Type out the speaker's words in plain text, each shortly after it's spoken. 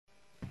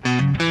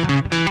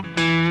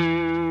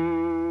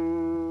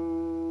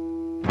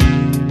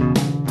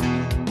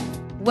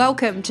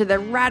Welcome to the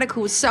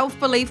Radical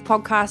Self-Belief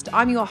Podcast.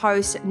 I'm your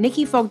host,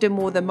 Nikki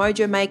Fogden-Moore, the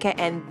Mojo Maker,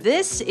 and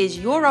this is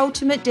your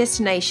ultimate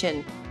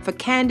destination for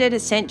candid,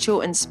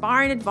 essential,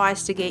 inspiring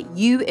advice to get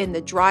you in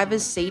the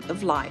driver's seat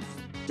of life.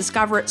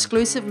 Discover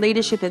exclusive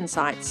leadership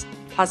insights,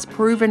 plus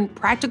proven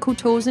practical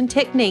tools and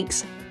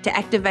techniques to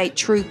activate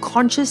true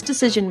conscious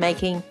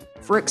decision-making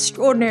for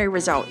extraordinary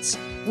results.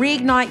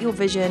 Reignite your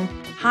vision,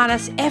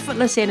 harness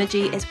effortless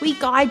energy as we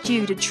guide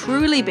you to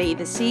truly be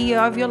the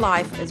CEO of your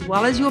life as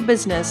well as your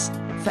business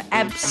for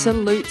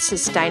absolute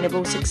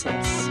sustainable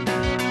success.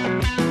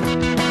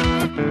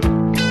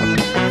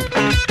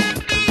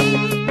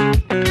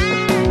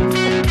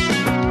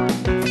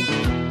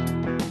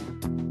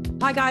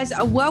 Hi guys,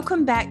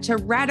 welcome back to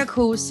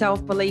Radical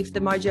Self-Belief,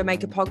 the Mojo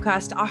Maker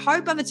podcast. I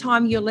hope by the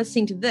time you're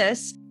listening to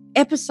this,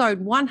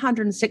 episode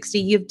 160,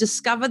 you've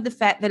discovered the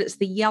fact that it's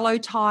the yellow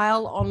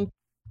tile on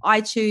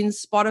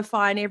iTunes,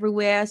 Spotify, and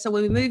everywhere. So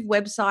when we move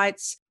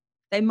websites,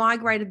 they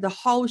migrated the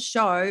whole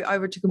show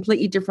over to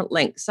completely different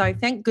links. So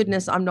thank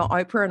goodness I'm not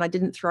Oprah and I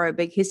didn't throw a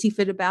big hissy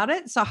fit about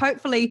it. So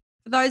hopefully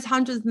for those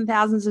hundreds and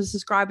thousands of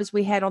subscribers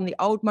we had on the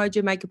old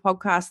Mojo Maker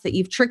podcast, that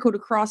you've trickled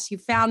across, you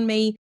found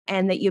me,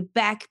 and that you're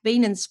back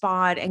being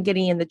inspired and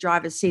getting in the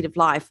driver's seat of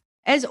life.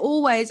 As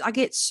always, I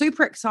get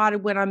super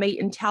excited when I meet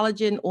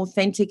intelligent,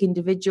 authentic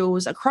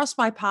individuals across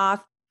my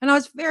path. And I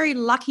was very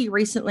lucky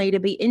recently to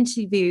be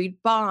interviewed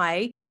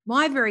by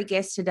my very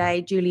guest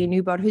today, Julia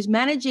Newbold, who's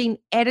managing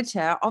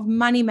editor of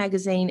Money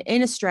Magazine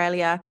in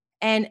Australia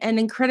and an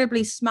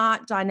incredibly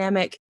smart,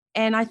 dynamic,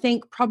 and I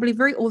think probably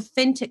very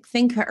authentic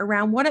thinker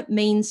around what it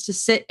means to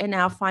sit in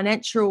our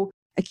financial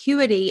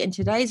acuity in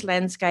today's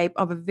landscape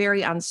of a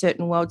very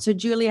uncertain world. So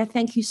Julia,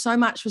 thank you so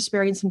much for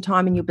sparing some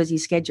time in your busy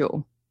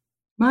schedule.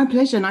 My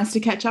pleasure. Nice to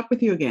catch up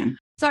with you again.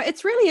 So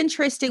it's really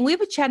interesting. We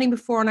were chatting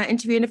before on our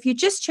interview, and if you're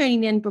just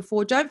tuning in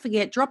before, don't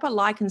forget, drop a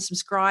like and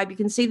subscribe. You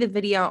can see the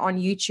video on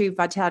YouTube,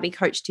 Vitality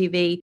Coach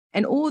TV,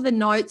 and all the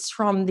notes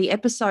from the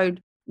episode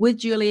with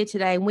Julia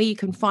today, and where you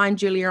can find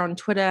Julia on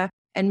Twitter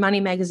and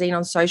Money Magazine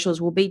on socials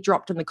will be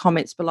dropped in the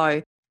comments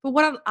below. But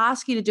what I'll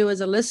ask you to do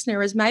as a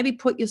listener is maybe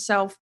put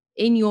yourself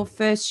in your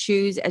first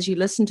shoes as you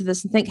listen to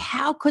this and think,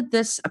 how could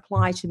this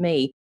apply to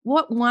me?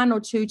 What one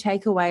or two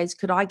takeaways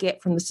could I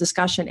get from this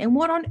discussion? And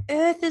what on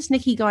earth is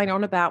Nikki going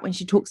on about when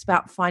she talks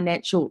about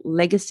financial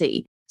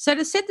legacy? So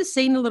to set the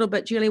scene a little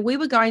bit, Julia, we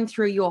were going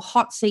through your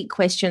hot seat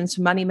questions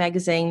for Money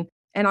Magazine,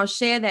 and I'll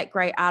share that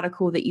great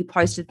article that you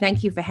posted.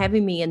 Thank you for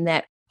having me in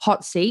that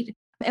hot seat.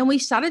 And we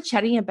started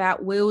chatting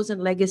about wills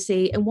and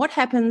legacy and what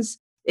happens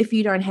if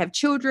you don't have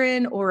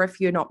children, or if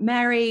you're not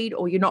married,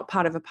 or you're not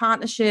part of a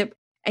partnership,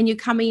 and you're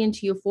coming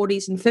into your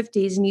 40s and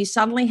 50s, and you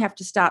suddenly have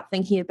to start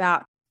thinking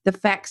about the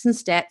facts and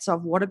stats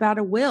of what about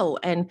a will,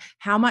 and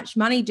how much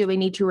money do we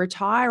need to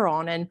retire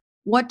on, and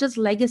what does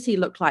legacy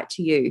look like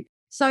to you?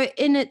 So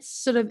in its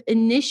sort of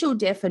initial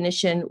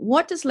definition,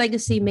 what does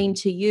legacy mean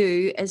to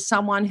you as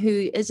someone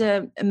who is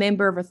a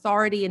member of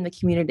authority in the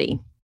community?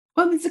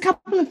 Well, there's a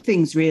couple of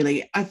things,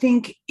 really. I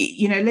think,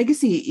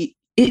 legacy,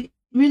 it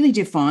really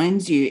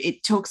defines you.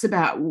 It talks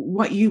about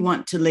what you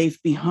want to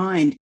leave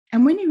behind.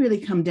 And when you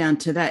really come down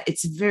to that,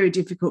 it's a very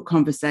difficult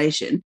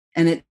conversation.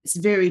 And it's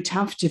very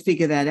tough to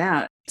figure that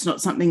out. It's not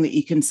something that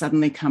you can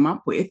suddenly come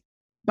up with,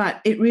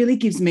 but it really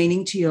gives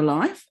meaning to your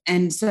life.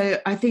 And so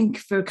I think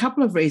for a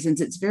couple of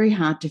reasons, it's very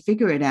hard to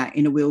figure it out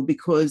in a will,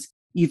 because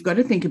you've got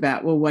to think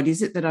about, well, what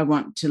is it that I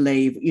want to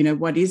leave?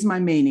 What is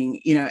my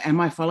meaning? Am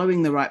I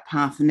following the right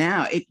path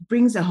now? It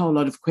brings a whole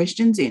lot of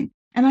questions in.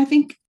 And I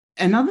think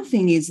another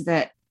thing is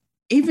that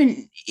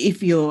even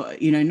if you're,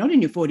 not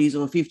in your 40s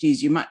or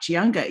 50s, you're much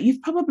younger,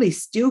 you've probably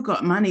still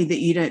got money that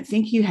you don't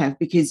think you have,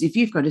 because if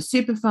you've got a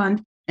super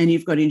fund and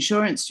you've got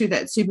insurance through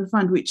that super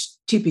fund, which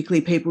typically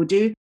people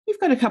do, you've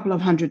got a couple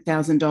of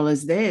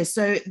 $100,000 there.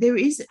 So there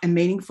is a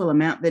meaningful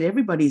amount that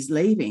everybody's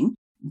leaving,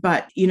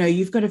 but,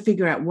 you've got to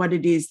figure out what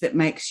it is that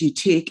makes you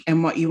tick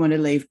and what you want to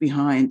leave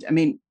behind. I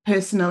mean,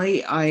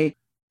 personally, I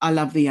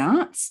love the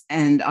arts,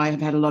 and I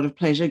have had a lot of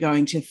pleasure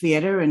going to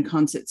theatre and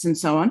concerts and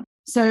so on.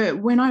 So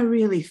when I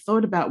really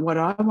thought about what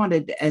I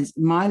wanted as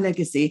my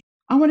legacy,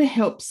 I want to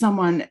help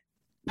someone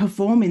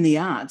perform in the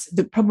arts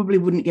that probably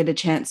wouldn't get a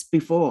chance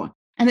before.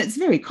 And it's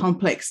very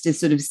complex to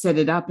sort of set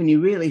it up, and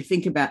you really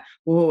think about,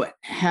 well,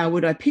 how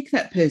would I pick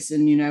that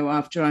person,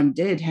 after I'm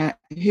dead?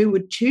 Who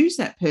would choose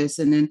that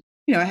person? And,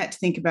 I had to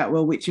think about,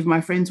 well, which of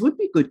my friends would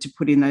be good to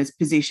put in those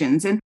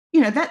positions? And,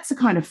 that's the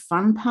kind of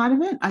fun part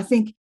of it. I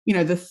think,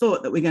 the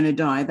thought that we're going to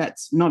die,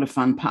 that's not a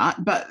fun part,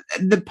 but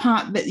the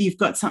part that you've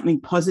got something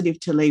positive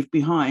to leave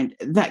behind,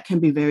 that can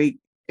be very,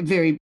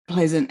 very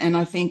pleasant. And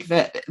I think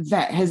that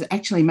has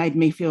actually made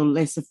me feel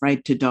less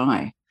afraid to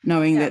die,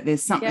 knowing that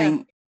there's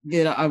something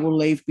that I will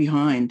leave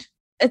behind.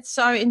 It's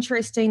so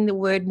interesting, the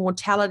word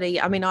mortality.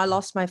 I mean, I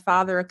lost my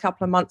father a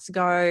couple of months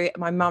ago.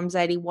 My mum's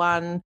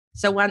 81.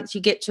 So once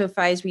you get to a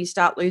phase where you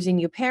start losing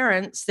your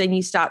parents, then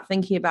you start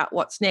thinking about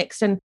what's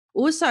next. And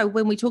also,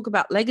 when we talk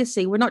about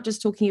legacy, we're not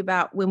just talking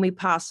about when we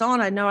pass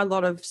on. I know a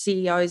lot of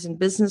CEOs and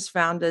business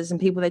founders and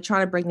people, they're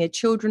trying to bring their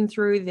children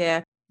through,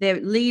 their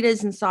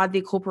leaders inside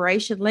their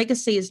corporation.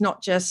 Legacy is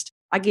not just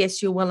I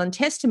guess, your will and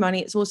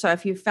testimony. It's also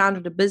if you've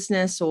founded a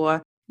business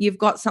or you've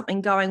got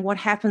something going, what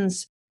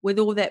happens with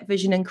all that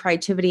vision and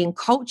creativity and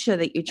culture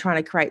that you're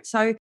trying to create.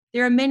 So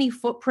there are many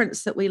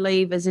footprints that we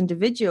leave as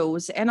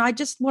individuals. And I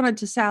just wanted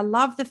to say, I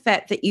love the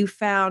fact that you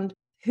found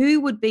who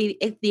would be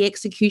the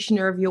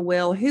executioner of your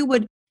will, who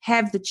would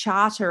have the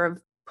charter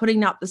of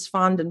putting up this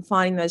fund and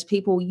finding those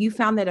people. You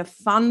found that a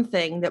fun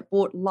thing that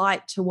brought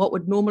light to what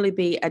would normally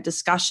be a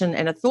discussion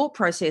and a thought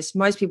process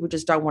most people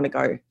just don't want to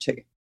go to.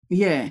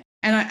 Yeah.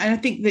 And I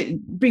think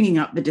that bringing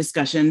up the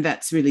discussion,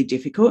 that's really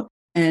difficult.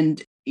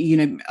 And,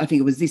 I think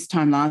it was this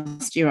time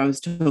last year, I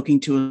was talking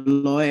to a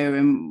lawyer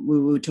and we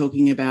were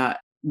talking about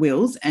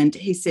wills. And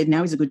he said,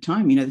 now is a good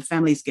time. The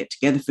families get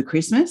together for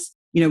Christmas.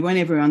 When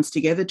everyone's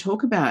together,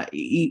 talk about,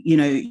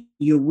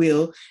 your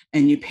will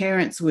and your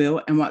parents'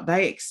 will and what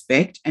they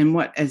expect and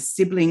what as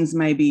siblings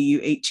maybe you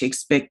each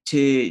expect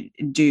to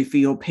do for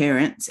your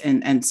parents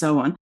and so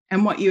on,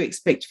 and what you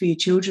expect for your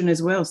children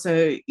as well.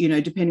 So,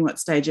 depending what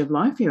stage of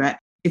life you're at,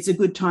 it's a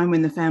good time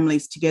when the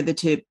family's together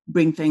to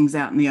bring things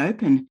out in the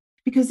open,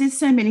 because there's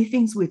so many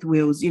things with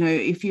wills.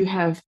 If you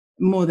have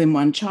more than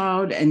one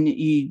child and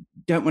you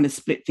don't want to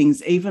split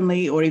things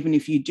evenly, or even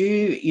if you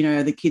do,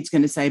 the kid's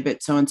going to say,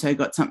 but so-and-so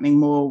got something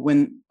more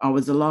when I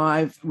was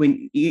alive.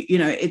 When,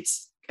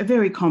 it's a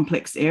very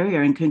complex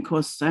area and can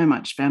cause so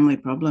much family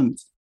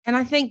problems. And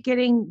I think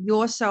getting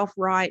yourself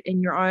right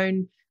in your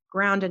own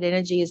grounded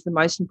energy is the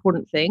most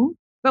important thing.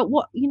 But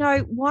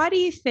why do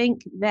you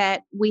think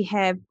that we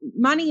have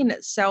money in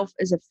itself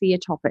is a fear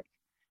topic?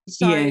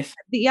 So Yes.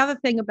 the other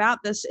thing about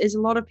this is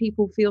a lot of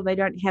people feel they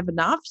don't have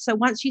enough. So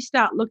once you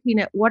start looking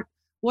at what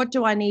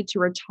do I need to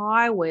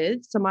retire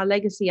with, so my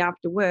legacy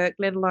after work,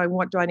 let alone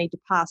what do I need to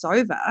pass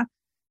over,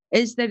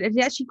 is that it's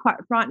actually quite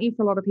frightening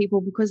for a lot of people,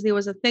 because there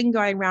was a thing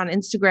going around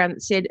Instagram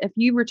that said if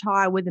you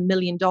retire with $1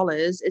 million,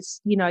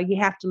 it's, you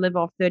have to live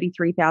off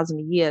 33,000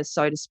 a year,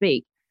 so to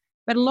speak.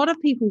 But a lot of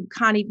people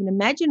can't even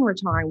imagine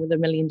retiring with $1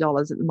 million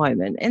at the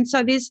moment. And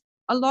so there's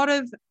a lot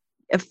of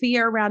a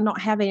fear around not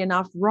having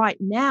enough right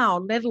now,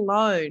 let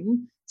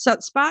alone. So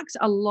it sparks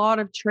a lot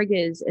of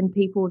triggers in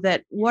people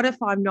that, what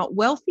if I'm not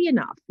wealthy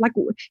enough? Like,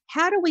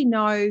 how do we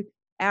know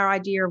our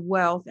idea of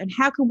wealth, and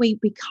how can we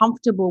be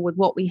comfortable with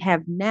what we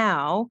have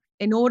now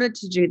in order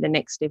to do the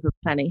next step of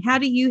planning? How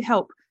do you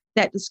help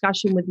that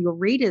discussion with your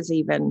readers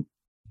even?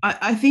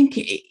 I think,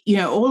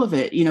 all of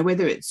it,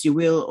 whether it's your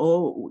will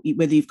or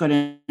whether you've got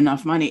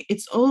enough money,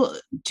 it's all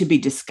to be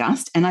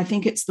discussed. And I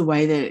think it's the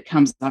way that it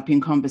comes up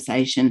in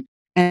conversation.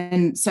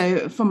 And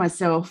so for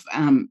myself,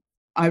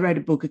 I wrote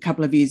a book a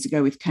couple of years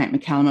ago with Kate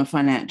McCallum, a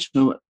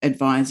financial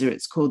advisor.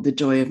 It's called The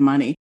Joy of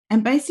Money.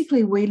 And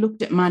basically we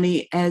looked at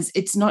money as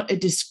it's not a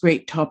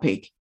discrete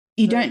topic.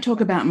 You don't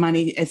talk about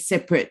money as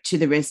separate to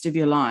the rest of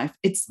your life.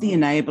 It's the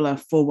enabler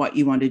for what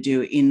you want to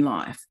do in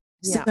life.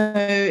 Yeah.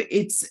 So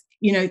it's,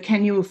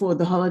 can you afford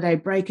the holiday?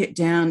 Break it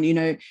down.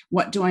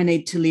 What do I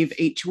need to live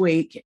each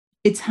week?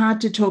 It's hard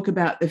to talk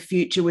about the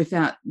future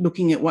without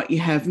looking at what you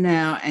have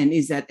now. And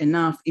is that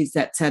enough? Is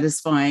that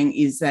satisfying?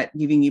 Is that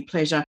giving you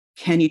pleasure?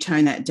 Can you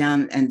tone that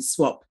down and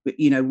swap,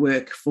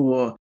 work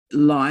for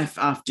life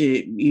after,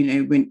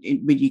 when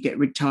you get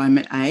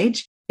retirement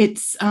age?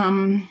 It's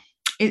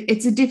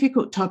a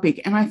difficult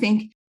topic. And I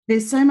think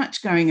there's so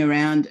much going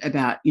around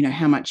about,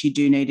 how much you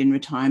do need in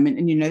retirement.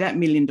 And, that $1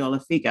 million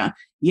figure,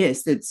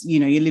 yes, that's,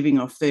 you're living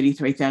off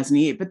 33,000 a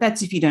year, but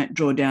that's if you don't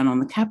draw down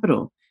on the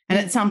capital. And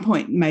at some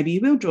point, maybe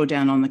you will draw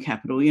down on the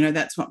capital.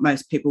 That's what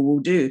most people will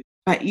do.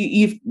 But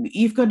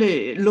you've got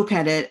to look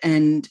at it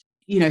and,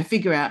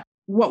 figure out,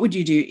 what would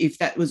you do if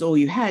that was all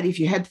you had? If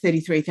you had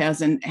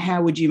 33,000,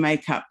 how would you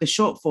make up the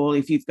shortfall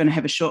if you're going to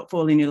have a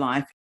shortfall in your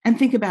life? And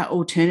think about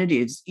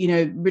alternatives.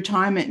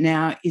 Retirement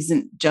now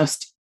isn't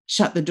just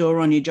shut the door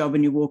on your job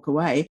and you walk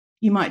away.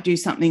 You might do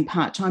something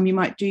part-time. You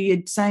might do your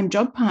same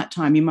job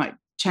part-time. You might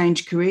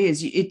change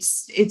careers.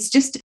 It's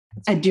just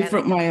a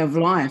different way of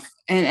life.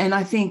 And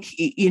I think,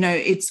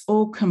 it's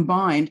all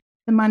combined.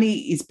 The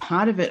money is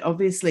part of it,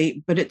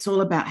 obviously, but it's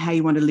all about how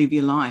you want to live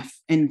your life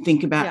and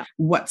think about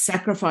what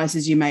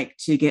sacrifices you make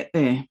to get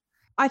there.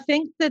 I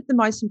think that the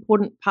most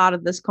important part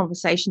of this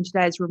conversation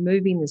today is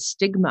removing the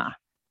stigma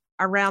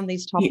around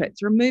these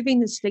topics, removing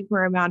the stigma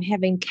around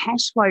having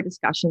cash flow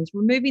discussions,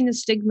 removing the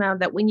stigma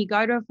that when you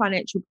go to a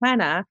financial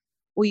planner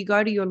or you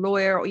go to your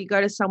lawyer or you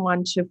go to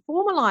someone to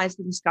formalize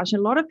the discussion,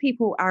 a lot of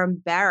people are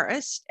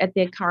embarrassed at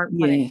their current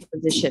financial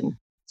position.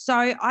 So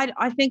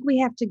I think we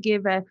have to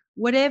give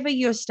whatever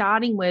you're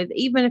starting with,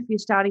 even if you're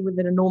starting with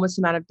an enormous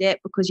amount of debt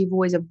because you've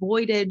always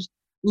avoided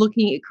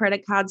looking at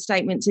credit card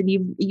statements and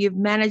you've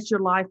managed your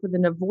life with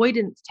an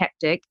avoidance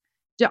tactic,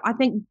 I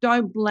think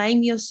don't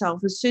blame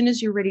yourself. As soon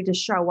as you're ready to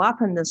show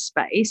up in this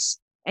space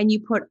and you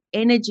put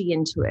energy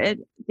into it,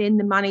 then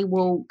the money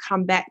will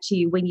come back to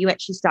you when you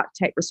actually start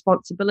to take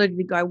responsibility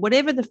to go,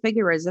 whatever the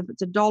figure is, if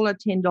it's $1,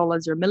 $10 or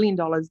 $1 million,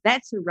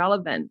 that's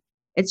irrelevant.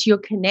 It's your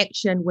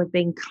connection with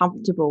being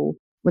comfortable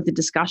with the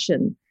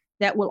discussion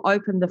that will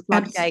open the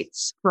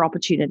floodgates for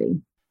opportunity.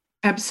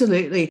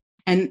 Absolutely.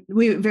 And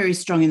we're very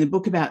strong in the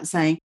book about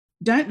saying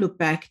don't look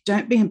back,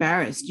 don't be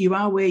embarrassed. You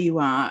are where you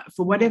are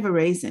for whatever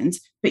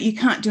reasons, but you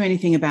can't do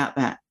anything about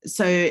that.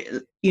 So,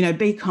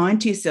 be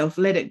kind to yourself,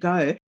 let it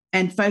go,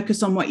 and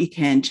focus on what you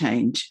can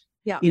change.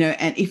 Yeah.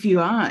 And if you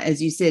are,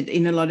 as you said,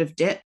 in a lot of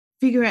debt,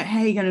 figure out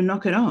how you're going to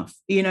knock it off.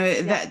 You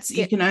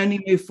can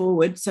only move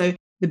forward. So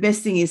the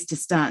best thing is to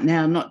start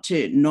now, not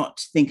to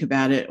not think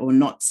about it or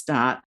not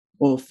start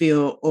or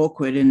feel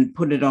awkward and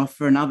put it off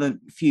for another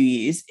few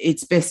years.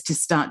 It's best to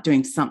start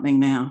doing something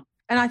now.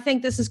 And I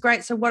think this is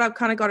great. So what I've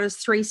kind of got is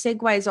 3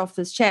 segues off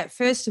this chat.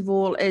 First of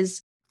all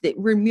is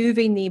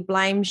removing the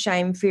blame,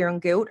 shame, fear,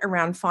 and guilt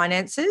around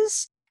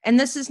finances. And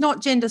this is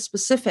not gender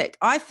specific.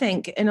 I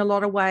think in a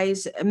lot of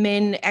ways,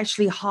 men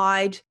actually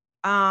hide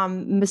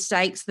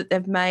mistakes that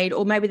they've made,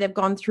 or maybe they've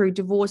gone through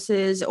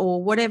divorces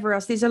or whatever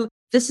else.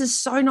 This is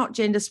so not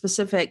gender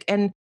specific.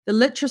 And the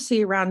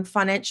literacy around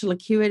financial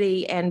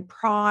acuity and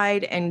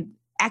pride and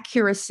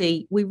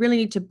accuracy, we really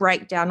need to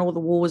break down all the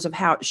walls of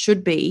how it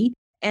should be.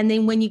 And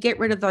then when you get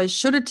rid of those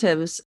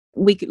shouldatives,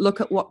 we could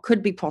look at what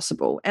could be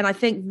possible. And I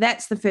think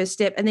that's the first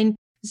step. And then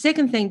the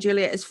second thing,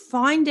 Julia, is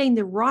finding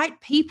the right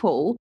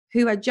people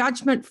who are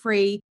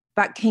judgment-free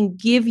but can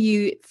give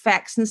you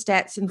facts and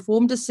stats,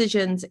 informed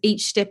decisions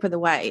each step of the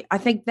way. I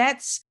think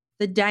that's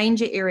the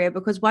danger area,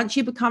 because once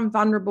you become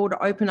vulnerable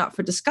to open up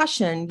for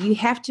discussion, you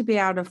have to be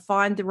able to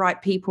find the right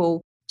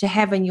people to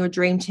have in your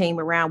dream team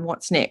around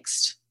what's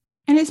next.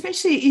 And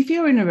especially if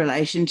you're in a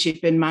relationship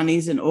and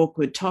money's an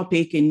awkward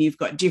topic and you've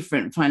got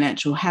different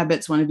financial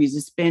habits, one of you's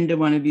a spender,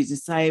 one of you's a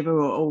saver,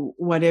 or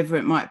whatever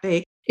it might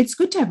be, it's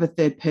good to have a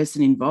third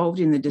person involved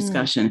in the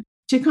discussion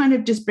to kind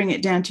of just bring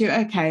it down to,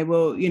 okay,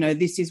 well,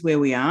 this is where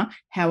we are.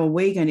 How are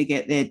we going to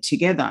get there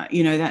together?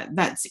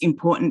 That's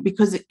important,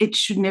 because it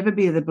should never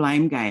be the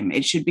blame game.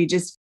 It should be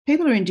just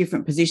people are in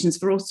different positions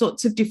for all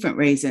sorts of different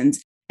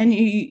reasons. And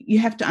you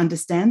have to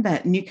understand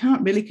that. And you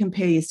can't really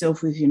compare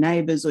yourself with your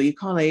neighbours or your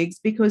colleagues,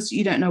 because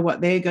you don't know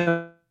what they're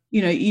going.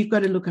 You've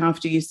got to look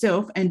after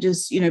yourself and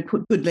just,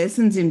 put good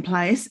lessons in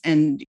place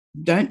and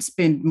don't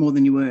spend more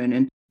than you earn.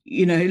 And,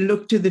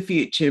 look to the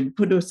future,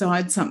 put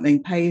aside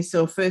something, pay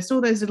yourself first, all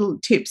those little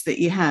tips that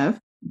you have,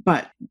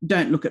 but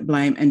don't look at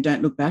blame and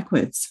don't look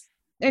backwards.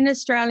 In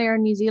Australia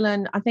and New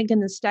Zealand, I think in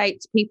the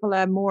States, people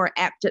are more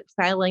apt at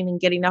failing and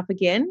getting up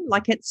again.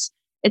 Like it's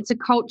a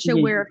culture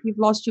where if you've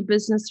lost your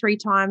business 3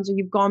 times or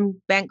you've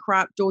gone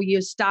bankrupt or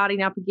you're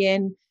starting up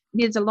again,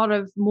 there's a lot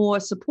of more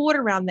support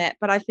around that.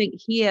 But I think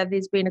here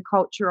there's been a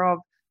culture of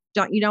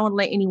you don't want to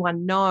let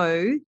anyone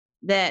know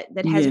that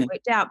hasn't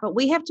worked out. But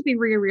we have to be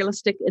really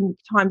realistic in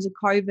times of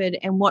COVID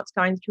and what's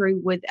going through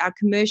with our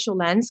commercial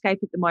landscape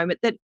at the moment,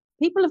 that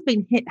people have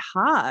been hit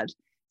hard.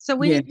 So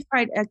we need to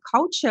create a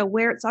culture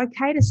where it's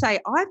okay to say,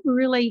 I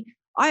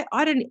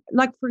don't,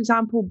 like, for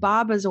example,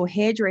 barbers or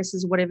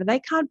hairdressers or whatever, they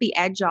can't be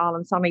agile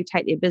and suddenly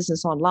take their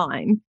business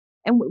online.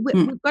 And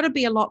we've got to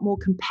be a lot more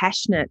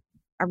compassionate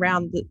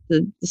around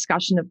the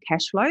discussion of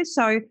cash flow.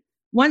 So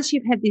once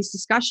you've had these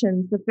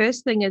discussions, the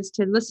first thing is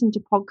to listen to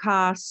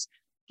podcasts,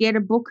 get a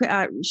book,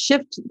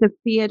 shift the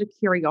fear to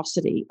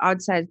curiosity, I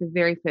would say is the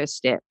very first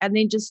step. And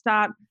then just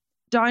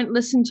don't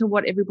listen to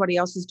what everybody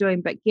else is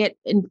doing, but get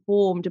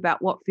informed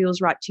about what feels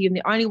right to you. And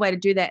the only way to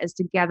do that is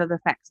to gather the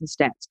facts and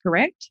stats,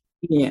 correct?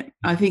 Yeah,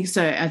 I think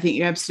so. I think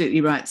you're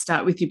absolutely right.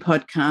 Start with your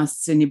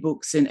podcasts and your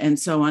books and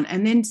so on,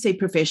 and then see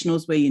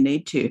professionals where you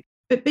need to.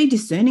 But be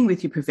discerning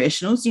with your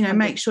professionals,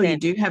 make sure you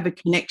do have a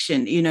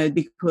connection,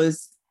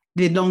 because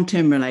they're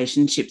long-term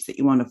relationships that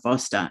you want to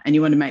foster, and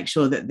you want to make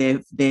sure that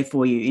they're there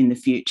for you in the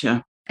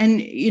future.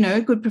 And, a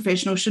good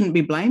professional shouldn't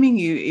be blaming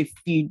you if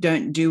you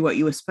don't do what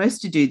you were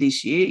supposed to do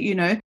this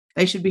year.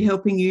 They should be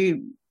helping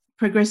you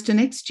progress to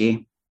next year.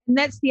 And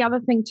that's the other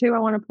thing too I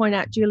want to point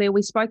out, Julia,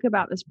 we spoke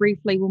about this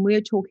briefly when we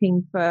were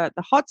talking for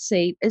the hot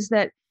seat, is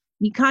that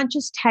you can't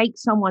just take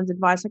someone's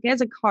advice. Like as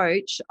a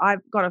coach,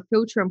 I've got a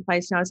filter in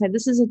place now. I say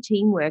this is a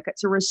teamwork.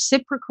 It's a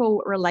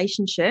reciprocal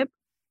relationship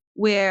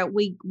where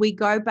we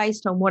go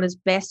based on what is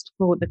best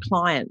for the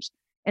client.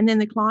 And then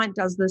the client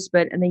does this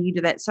bit and then you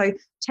do that. So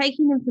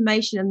taking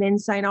information and then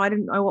saying, I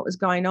didn't know what was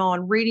going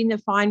on, reading the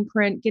fine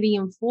print, getting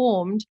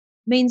informed,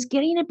 means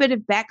getting a bit of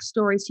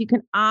backstory so you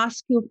can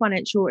ask your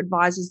financial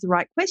advisors the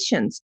right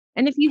questions.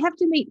 And if you have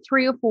to meet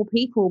 3 or 4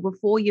 people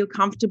before you're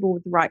comfortable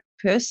with the right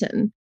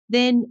person,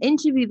 then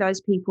interview those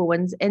people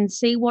and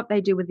see what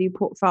they do with their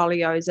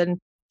portfolios and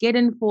get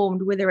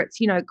informed, whether it's,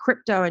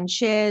 crypto and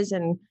shares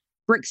and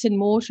bricks and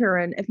mortar.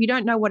 And if you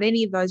don't know what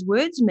any of those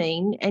words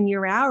mean and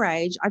you're our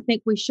age, I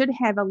think we should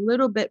have a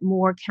little bit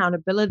more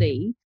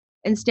accountability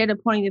instead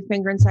of pointing the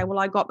finger and say, well,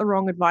 I got the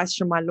wrong advice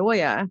from my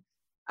lawyer.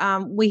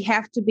 We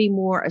have to be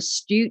more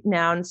astute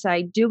now and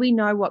say, do we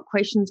know what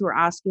questions we're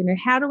asking, and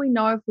how do we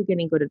know if we're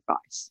getting good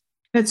advice?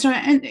 That's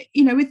right.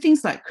 And, with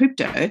things like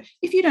crypto,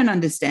 if you don't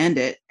understand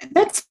it,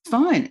 that's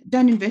fine.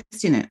 Don't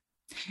invest in it.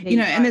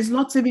 And there's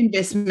lots of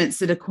investments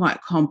that are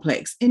quite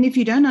complex. And if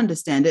you don't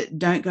understand it,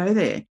 don't go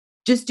there.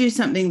 Just do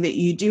something that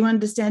you do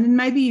understand, and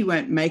maybe you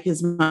won't make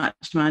as much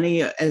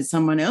money as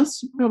someone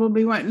else. You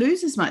probably won't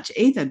lose as much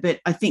either. But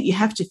I think you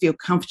have to feel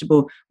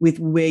comfortable with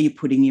where you're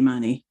putting your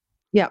money.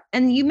 Yeah.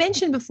 And you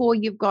mentioned before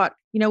you've got,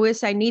 we're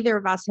saying neither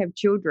of us have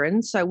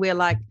children. So we're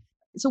like,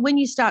 so when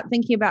you start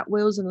thinking about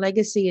wills and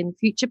legacy and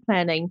future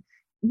planning,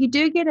 you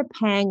do get a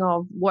pang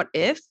of what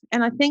if.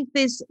 And I think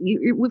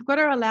we've got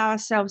to allow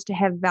ourselves to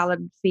have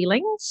valid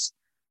feelings.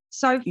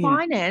 So Yeah.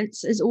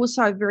 finance is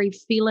also very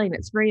feeling,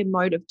 it's a very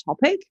emotive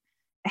topic.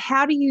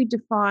 How do you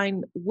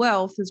define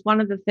wealth is one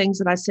of the things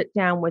that I sit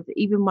down with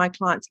even my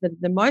clients that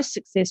are the most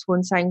successful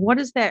and saying, what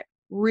does that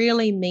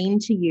really mean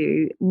to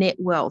you, net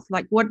wealth?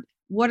 Like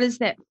what is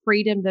that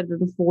freedom that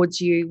it affords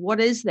you? What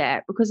is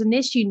that? Because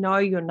unless you know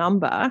your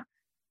number,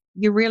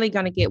 you're really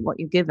going to get what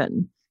you're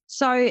given.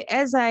 So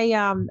as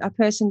a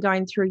person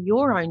going through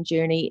your own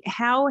journey,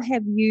 how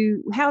have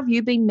you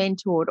been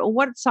mentored, or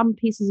what are some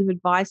pieces of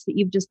advice that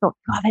you've just thought,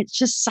 God, that's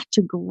just such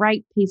a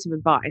great piece of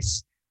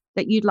advice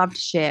that you'd love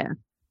to share?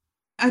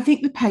 I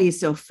think the pay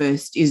yourself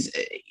first is,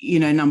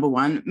 number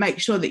one. Make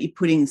sure that you're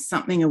putting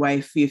something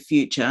away for your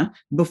future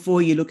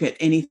before you look at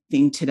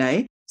anything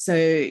today. So,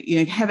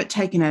 have it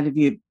taken out of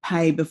your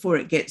pay before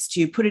it gets to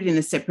you. Put it in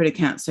a separate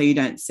account so you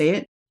don't see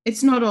it.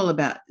 It's not all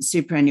about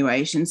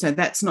superannuation. So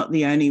that's not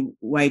the only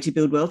way to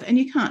build wealth. And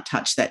you can't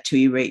touch that till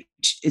you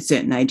reach a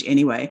certain age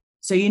anyway.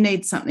 So you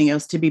need something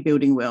else to be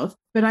building wealth.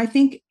 But I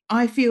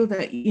feel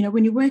that,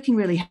 when you're working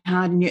really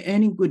hard and you're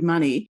earning good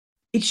money,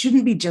 it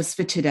shouldn't be just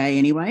for today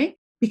anyway,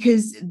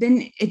 because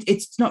then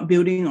it's not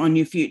building on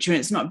your future, and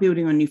it's not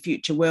building on your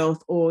future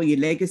wealth or your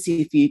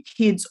legacy for your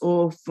kids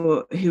or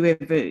for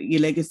whoever your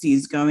legacy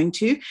is going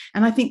to.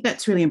 And I think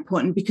that's really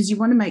important, because you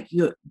want to make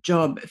your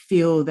job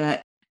feel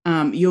that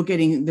you're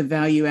getting the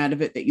value out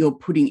of it that you're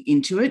putting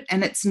into it.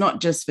 And it's not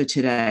just for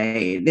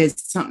today. There's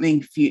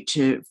something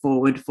future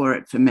forward for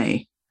it for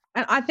me.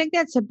 And I think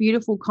that's a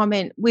beautiful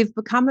comment. We've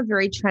become a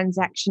very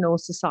transactional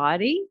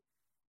society,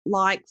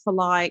 like for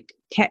like,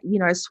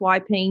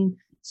 swiping.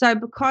 So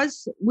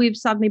because we've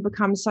suddenly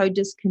become so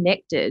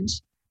disconnected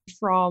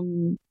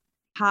from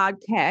hard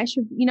cash,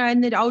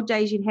 in the old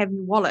days, you'd have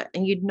your wallet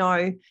and you'd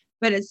know,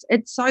 but it's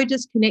so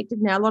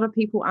disconnected now. A lot of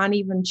people aren't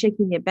even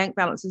checking their bank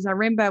balances. I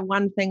remember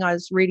one thing I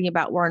was reading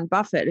about Warren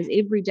Buffett is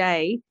every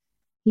day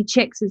he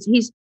checks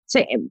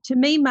so to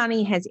me,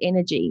 money has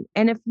energy.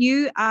 And if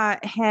you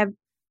have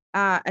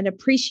an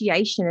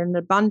appreciation and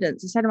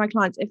abundance, I say to my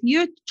clients, if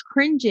you're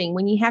cringing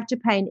when you have to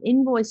pay an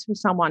invoice for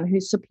someone who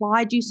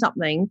supplied you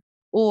something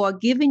or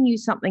given you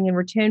something in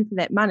return for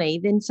that money,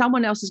 then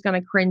someone else is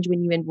going to cringe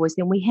when you invoice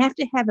them. We have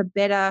to have a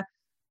better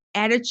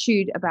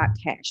attitude about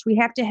cash. We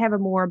have to have a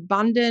more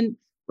abundant,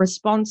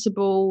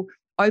 responsible,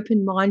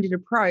 open-minded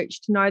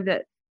approach to know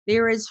that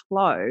there is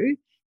flow,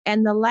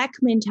 and the lack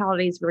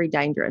mentality is very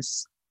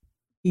dangerous.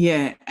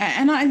 Yeah.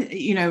 And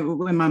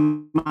when my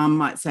mum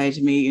might say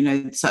to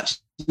me, such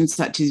and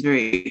such is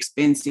very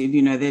expensive,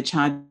 they're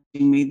charging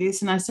me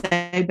this. And I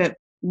say, but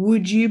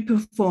would you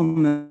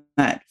perform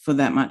that for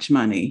that much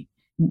money?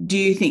 Do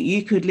you think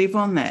you could live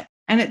on that?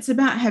 And it's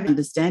about having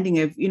understanding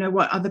of,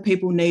 what other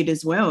people need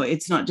as well.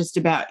 It's not just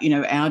about,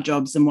 our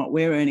jobs and what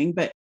we're earning,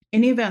 but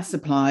any of our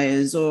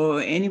suppliers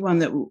or anyone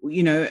that,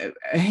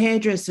 a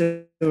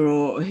hairdresser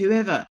or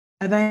whoever,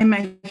 are they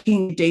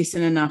making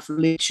decent enough?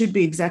 It should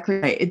be exactly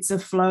right. It's a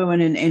flow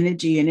and an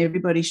energy, and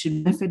everybody should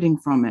be benefiting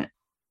from it.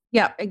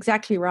 Yeah,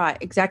 exactly right.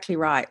 Exactly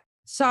right.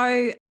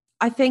 So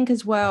I think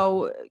as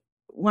well,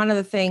 one of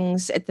the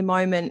things at the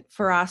moment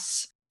for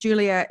us,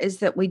 Julia, is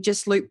that we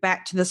just loop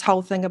back to this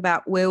whole thing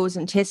about wills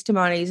and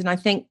testimonies. And I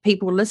think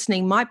people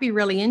listening might be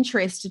really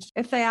interested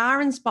if they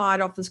are inspired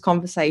off this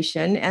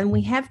conversation. And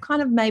we have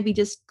kind of maybe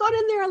just got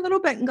in there a little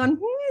bit and gone,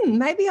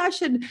 maybe I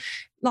should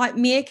like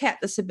meerkat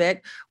this a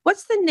bit.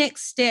 What's the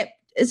next step?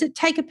 Is it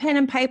take a pen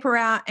and paper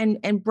out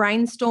and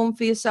brainstorm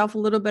for yourself a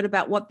little bit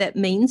about what that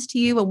means to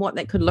you and what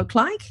that could look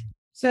like?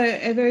 So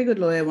a very good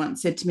lawyer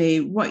once said to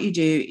me, what you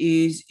do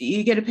is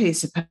you get a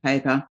piece of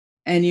paper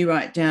and you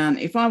write down,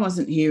 if I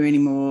wasn't here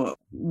anymore,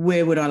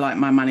 where would I like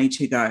my money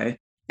to go?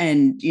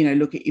 And,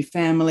 look at your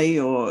family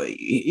or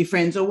your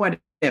friends or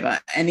whatever.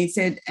 And he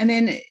said, and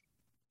then,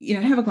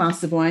 have a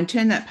glass of wine,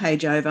 turn that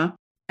page over,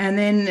 and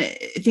then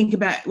think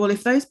about, well,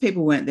 if those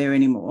people weren't there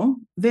anymore,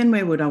 then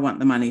where would I want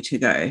the money to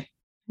go?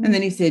 And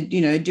then he said,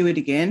 do it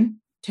again,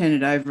 turn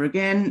it over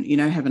again,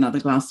 have another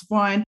glass of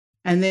wine.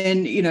 And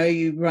then,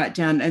 you write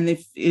down, and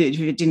if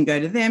it didn't go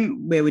to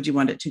them, where would you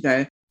want it to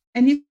go?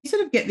 And you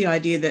sort of get the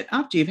idea that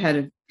after you've had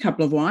a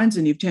couple of wines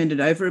and you've turned it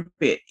over a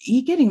bit,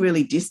 you're getting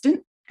really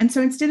distant. And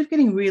so instead of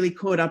getting really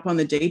caught up on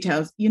the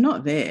details, you're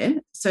not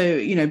there. So,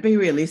 be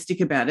realistic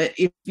about it.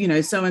 If,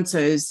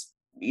 so-and-so's,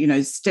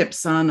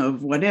 stepson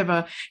of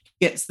whatever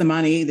gets the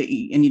money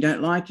and you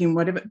don't like him,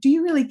 whatever, do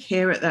you really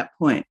care at that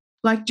point?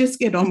 Like, just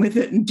get on with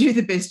it and do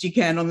the best you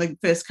can on the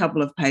first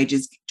couple of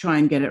pages, try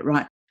and get it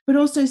right. But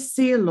also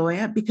see a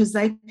lawyer, because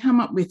they come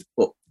up with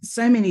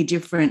so many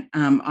different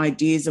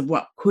ideas of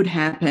what could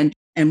happen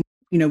and,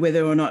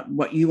 whether or not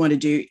what you want to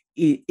do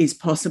is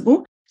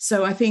possible.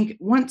 So I think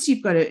once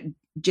you've got a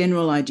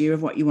general idea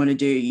of what you want to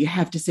do, you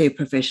have to see a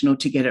professional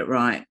to get it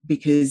right,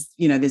 because,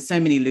 there's so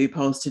many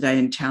loopholes today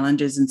and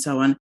challenges and so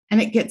on.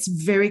 And it gets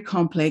very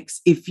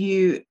complex if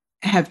you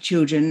have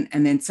children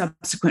and then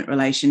subsequent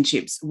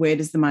relationships, where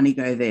does the money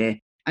go there?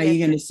 Are you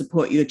going to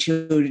support your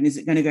children? Is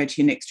it going to go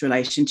to your next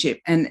relationship?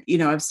 And,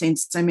 I've seen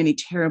so many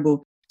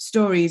terrible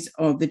stories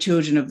of the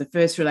children of the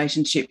first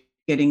relationship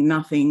getting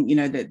nothing,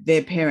 that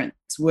their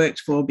parents worked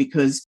for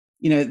because,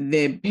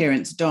 their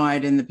parents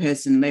died and the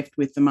person left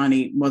with the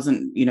money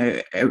wasn't,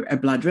 a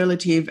blood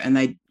relative, and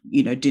they,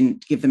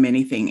 didn't give them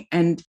anything.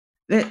 And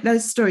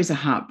those stories are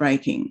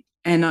heartbreaking.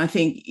 And I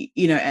think,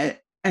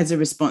 as a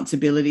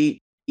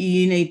responsibility,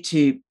 you need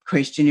to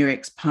question your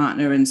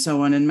ex-partner and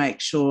so on, and make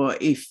sure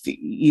if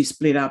you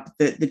split up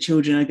that the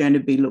children are going to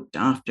be looked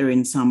after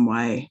in some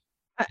way.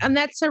 And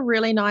that's a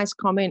really nice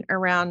comment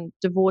around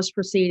divorce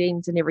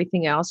proceedings and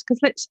everything else.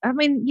 Because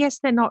yes,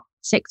 they're not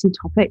sexy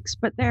topics,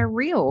 but they're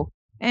real.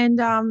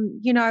 And,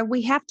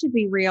 we have to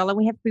be real and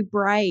we have to be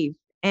brave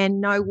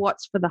and know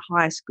what's for the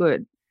highest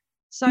good.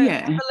 So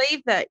I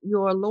believe that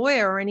your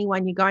lawyer or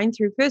anyone you're going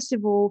through, first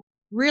of all,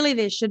 really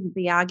there shouldn't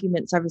be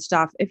arguments over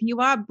stuff. If you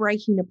are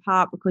breaking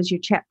apart because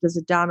your chapters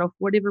are done or for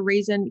whatever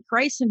reason,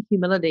 grace and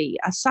humility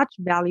are such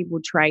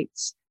valuable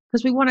traits,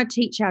 because we want to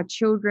teach our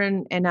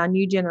children and our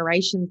new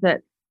generations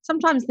that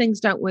sometimes things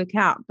don't work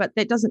out, but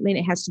that doesn't mean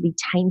it has to be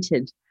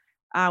tainted.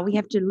 We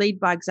have to lead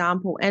by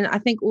example. And I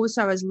think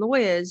also as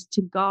lawyers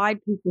to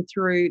guide people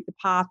through the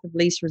path of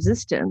least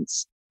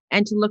resistance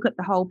and to look at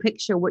the whole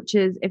picture, which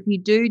is if you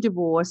do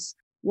divorce,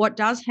 what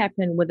does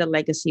happen with a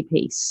legacy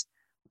piece?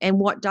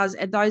 And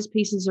those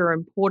pieces are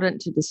important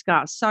to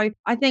discuss. So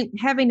I think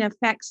having a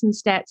facts and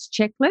stats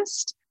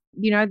checklist,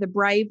 the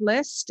brave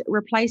list,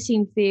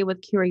 replacing fear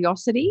with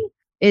curiosity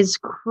is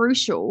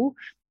crucial.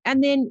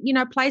 And then,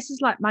 places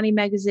like Money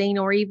Magazine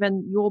or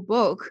even your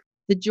book,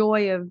 The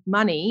Joy of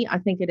Money, I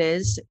think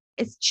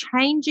it's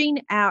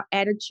changing our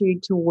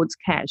attitude towards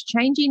cash,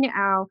 changing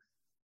our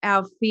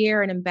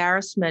fear and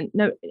embarrassment.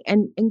 No,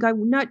 and go,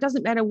 no, it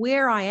doesn't matter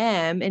where I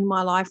am in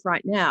my life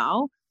right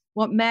now.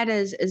 What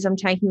matters is I'm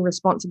taking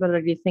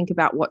responsibility to think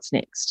about what's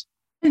next.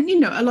 And,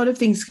 a lot of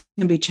things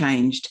can be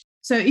changed.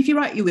 So if you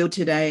write your will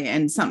today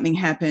and something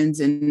happens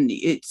and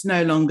it's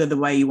no longer the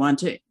way you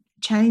want it,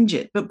 change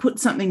it, but put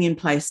something in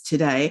place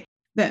today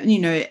that,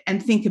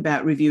 and think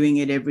about reviewing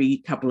it every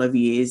couple of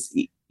years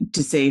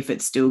to see if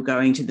it's still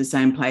going to the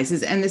same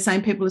places and the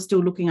same people are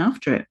still looking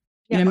after it.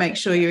 Make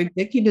sure your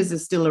executors are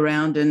still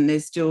around and they're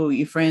still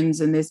your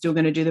friends and they're still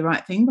going to do the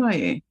right thing by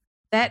you.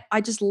 That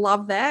I just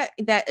love that.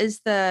 That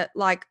is I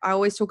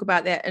always talk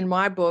about that in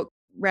my book,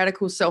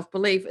 Radical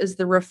Self-Belief, is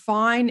the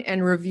refine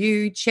and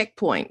review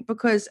checkpoint,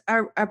 because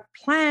a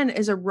plan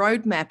is a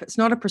roadmap. It's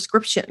not a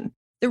prescription.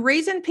 The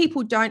reason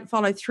people don't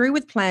follow through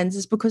with plans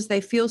is because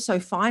they feel so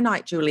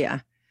finite,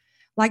 Julia.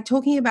 Like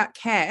talking about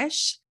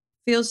cash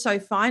feels so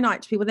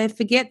finite to people. They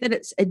forget that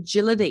it's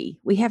agility.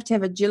 We have to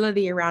have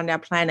agility around our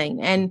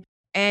planning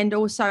and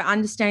also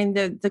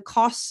understanding the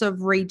costs of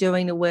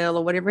redoing a will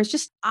or whatever. Is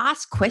just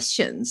ask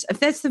questions. If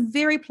that's the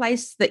very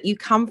place that you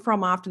come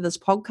from after this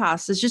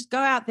podcast, is just go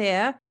out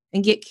there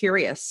and get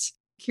curious,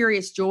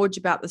 George,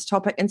 about this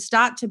topic and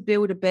start to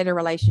build a better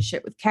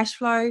relationship with cash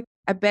flow,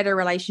 a better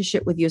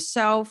relationship with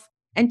yourself,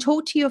 and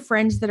talk to your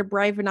friends that are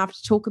brave enough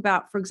to talk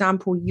about, for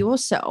example,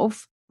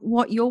 yourself,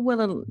 what your will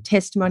and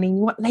testimony and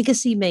what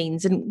legacy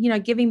means, and,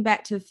 giving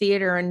back to the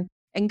theatre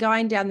and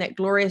going down that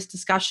glorious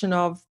discussion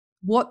of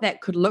what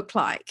that could look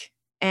like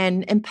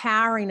and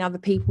empowering other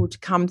people to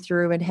come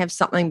through and have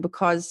something,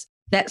 because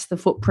that's the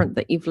footprint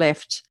that you've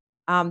left.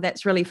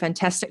 That's really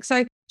fantastic.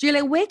 So,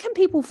 Julia, where can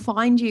people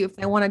find you if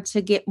they wanted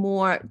to get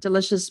more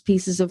delicious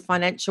pieces of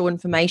financial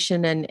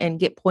information and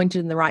get pointed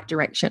in the right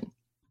direction?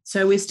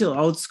 So we're still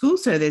old school.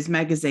 So there's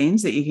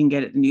magazines that you can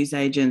get at the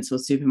newsagents or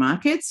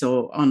supermarkets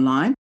or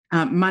online.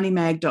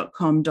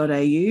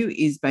 Moneymag.com.au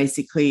is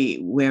basically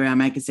where our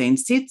magazine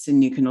sits,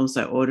 and you can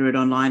also order it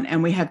online.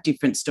 And we have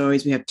different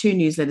stories. We have 2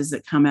 newsletters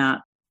that come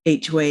out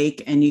each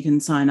week, and you can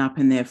sign up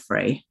and they're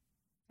free.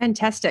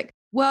 Fantastic.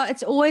 Well,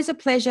 it's always a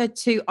pleasure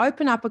to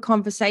open up a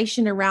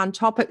conversation around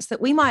topics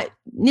that we might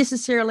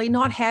necessarily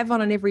not have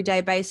on an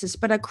everyday basis,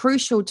 but are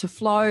crucial to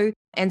flow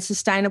and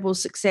sustainable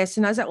success.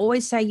 And as I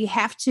always say, you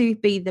have to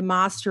be the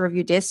master of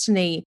your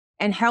destiny,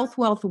 and health,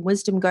 wealth, and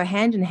wisdom go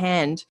hand in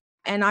hand.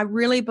 And I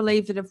really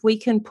believe that if we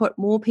can put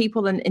more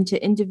people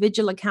into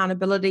individual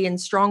accountability and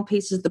strong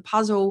pieces of the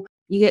puzzle,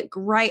 you get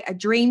a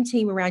dream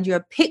team around you,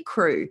 a pit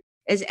crew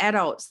as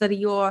adults that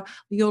are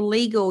your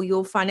legal,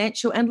 your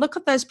financial, and look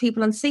at those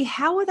people and see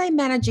how are they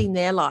managing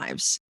their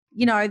lives.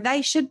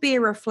 They should be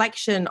a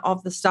reflection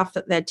of the stuff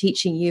that they're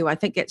teaching you. I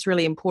think that's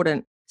really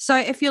important. So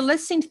if you're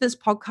listening to this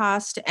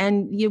podcast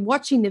and you're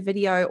watching the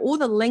video, all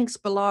the links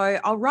below,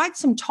 I'll write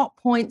some top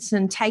points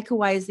and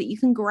takeaways that you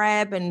can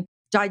grab and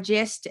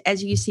digest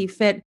as you see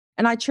fit.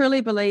 And I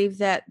truly believe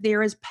that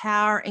there is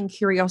power in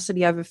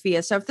curiosity over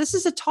fear. So if this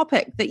is a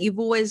topic that you've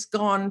always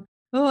gone,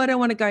 oh, I don't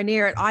want to go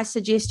near it, I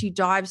suggest you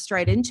dive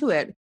straight into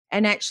it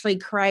and actually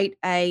create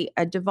a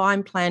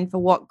divine plan for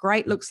what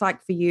great looks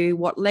like for you,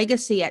 what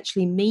legacy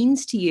actually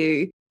means to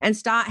you, and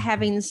start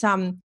having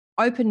some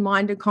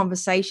open-minded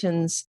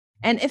conversations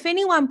And if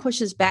anyone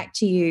pushes back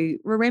to you,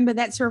 remember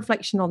that's a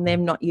reflection on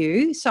them, not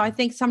you. So I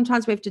think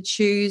sometimes we have to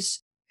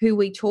choose who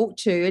we talk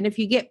to. And if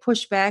you get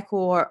pushed back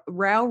or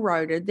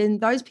railroaded, then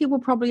those people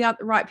probably aren't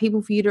the right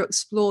people for you to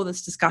explore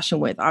this discussion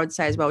with, I would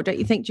say as well. Don't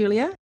you think,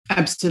 Julia?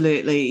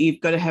 Absolutely. You've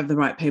got to have the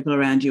right people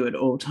around you at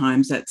all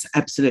times. That's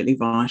absolutely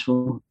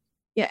vital.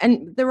 Yeah,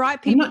 and the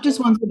right people. And not just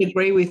ones that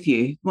agree with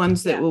you,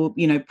 ones that will,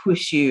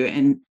 push you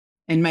and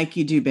make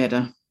you do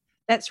better.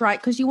 That's right,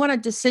 because you want a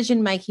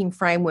decision-making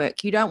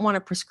framework. You don't want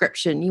a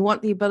prescription. You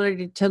want the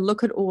ability to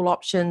look at all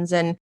options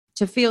and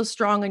to feel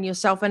strong in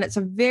yourself. And it's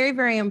a very,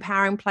 very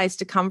empowering place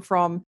to come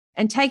from.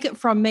 And take it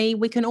from me,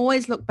 we can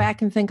always look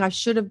back and think, I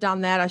should have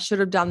done that. I should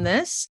have done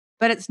this.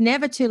 But it's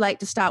never too late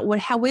to start.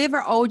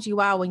 However old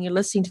you are when you're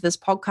listening to this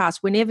podcast,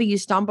 whenever you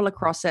stumble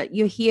across it,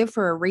 you're here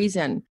for a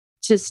reason.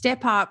 To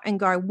step up and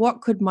go,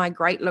 what could my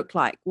great look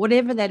like?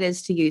 Whatever that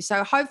is to you.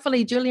 So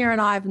hopefully Julia and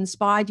I have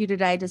inspired you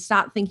today to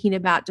start thinking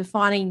about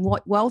defining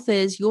what wealth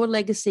is, your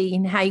legacy,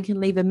 and how you can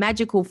leave a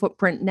magical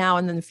footprint now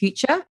and in the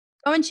future.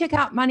 Go and check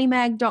out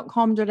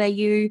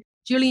moneymag.com.au.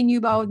 Julia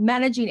Newbold,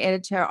 managing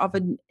editor of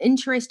an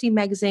interesting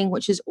magazine,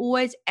 which is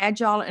always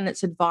agile in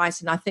its advice.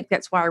 And I think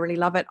that's why I really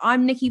love it.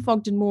 I'm Nikki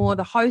Fogden-Moore,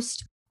 the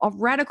host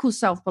of Radical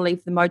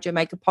Self-Belief, the Mojo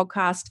Maker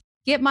podcast.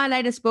 Get my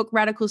latest book,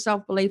 Radical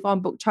Self-Belief,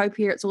 on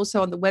Booktopia. It's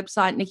also on the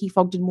website, Nikki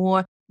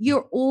Fogden-Moore.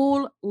 You're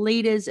all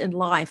leaders in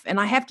life. And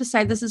I have to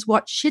say, this is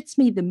what shits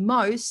me the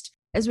most,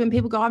 is when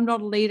people go, I'm not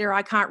a leader,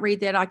 I can't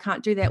read that, I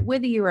can't do that.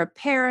 Whether you're a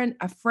parent,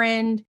 a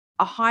friend,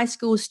 a high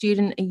school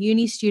student, a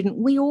uni student,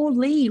 we all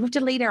lead. We have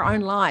to lead our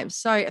own lives.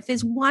 So if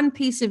there's one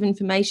piece of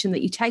information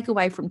that you take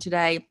away from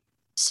today,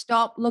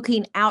 stop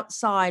looking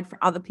outside for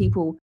other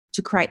people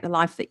to create the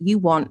life that you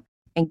want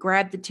and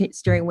grab the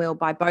steering wheel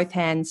by both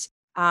hands.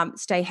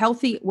 Stay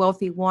healthy,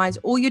 wealthy, wise.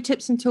 All your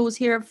tips and tools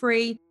here are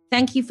free.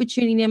 Thank you for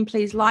tuning in.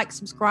 Please like,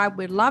 subscribe.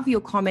 We'd love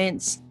your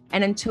comments.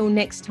 And until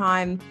next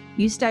time,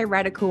 you stay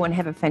radical and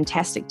have a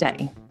fantastic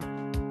day.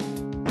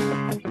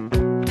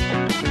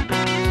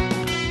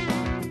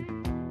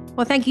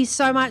 Well, thank you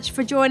so much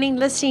for joining,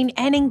 listening,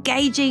 and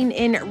engaging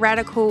in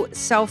Radical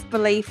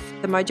Self-Belief,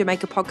 the Mojo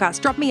Maker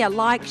podcast. Drop me a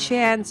like,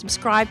 share, and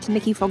subscribe to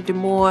Nikki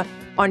Fogden-Moore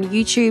on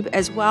YouTube,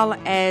 as well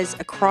as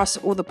across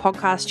all the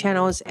podcast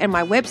channels and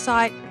my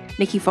website,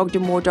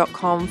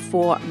 NikkiFogdenMoore.com,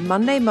 for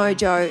Monday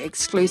Mojo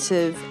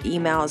exclusive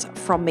emails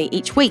from me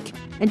each week.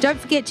 And don't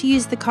forget to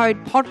use the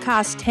code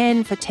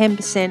podcast10 for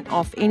 10%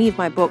 off any of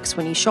my books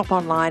when you shop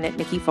online at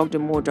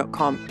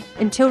NikkiFogdenMoore.com.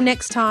 Until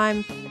next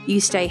time, you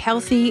stay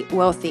healthy,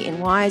 wealthy,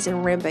 and wise. And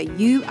remember,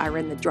 you are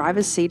in the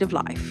driver's seat of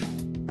life.